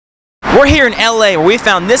We're here in LA where we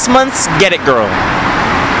found this month's Get It Girl.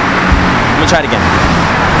 Let me try it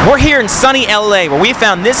again. We're here in sunny LA where we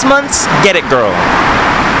found this month's Get It Girl.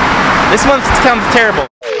 This month sounds terrible.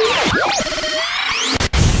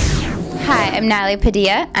 Hi, I'm Natalie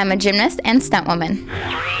Padilla. I'm a gymnast and stunt woman.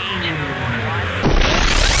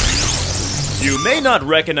 You may not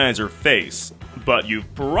recognize her face, but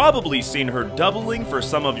you've probably seen her doubling for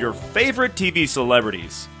some of your favorite TV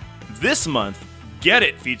celebrities. This month, Get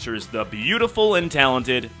It features the beautiful and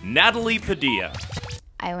talented Natalie Padilla.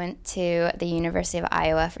 I went to the University of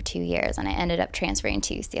Iowa for 2 years, and I ended up transferring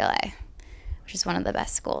to UCLA, which is one of the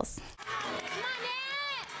best schools.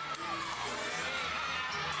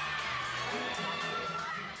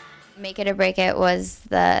 Make It or Break It was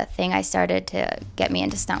the thing I started to get me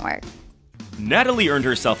into stunt work. Natalie earned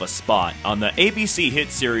herself a spot on the ABC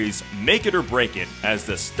hit series Make It or Break It as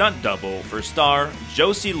the stunt double for star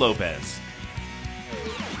Josie Lopez.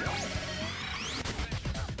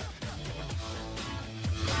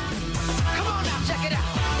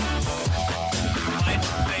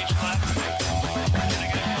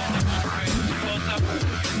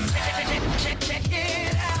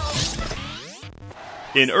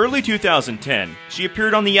 In early 2010, she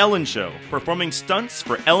appeared on The Ellen Show, performing stunts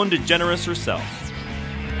for Ellen DeGeneres herself.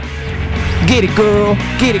 Get it, girl.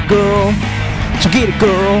 Get it, girl. So get it,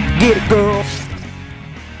 girl. Get it, girl.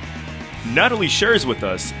 Natalie shares with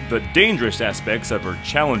us the dangerous aspects of her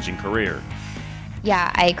challenging career.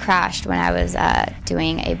 Yeah, I crashed when I was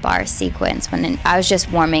doing a bar sequence when I was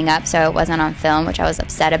just warming up, so it wasn't on film, which I was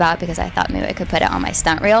upset about because I thought maybe I could put it on my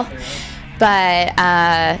stunt reel. But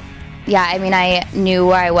yeah, I mean, I knew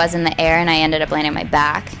where I was in the air, and I ended up landing on my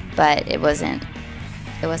back, but it wasn't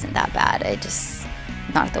that bad. I just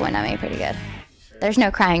knocked the wind out of me pretty good. There's no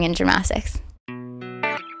crying in gymnastics.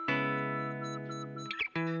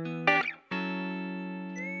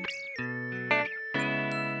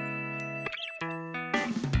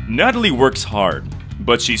 Natalie works hard,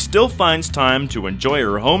 but she still finds time to enjoy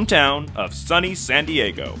her hometown of sunny San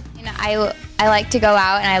Diego. You know, I like to go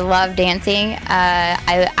out and I love dancing.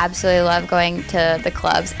 I absolutely love going to the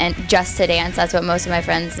clubs and just to dance. That's what most of my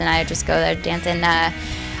friends and I just go there to dance. And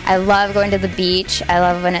I love going to the beach. I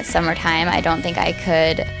love when it's summertime. I don't think I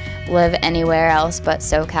could live anywhere else but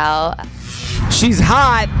SoCal. She's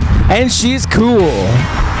hot and she's cool.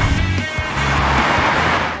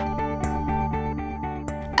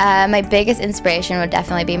 My biggest inspiration would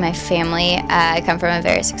definitely be my family. I come from a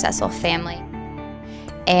very successful family.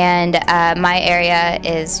 And my area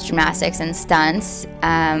is gymnastics and stunts.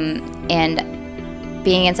 And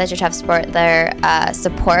being in such a tough sport, their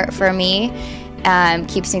support for me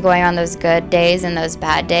keeps me going on those good days and those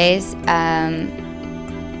bad days. And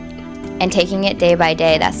taking it day by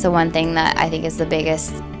day, that's the one thing that I think is the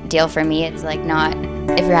biggest deal for me. It's like not,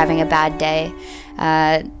 if you're having a bad day,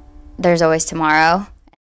 there's always tomorrow.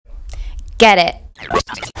 Get it.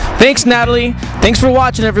 Thanks, Natalie. Thanks for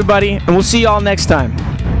watching, everybody, and we'll see you all next time.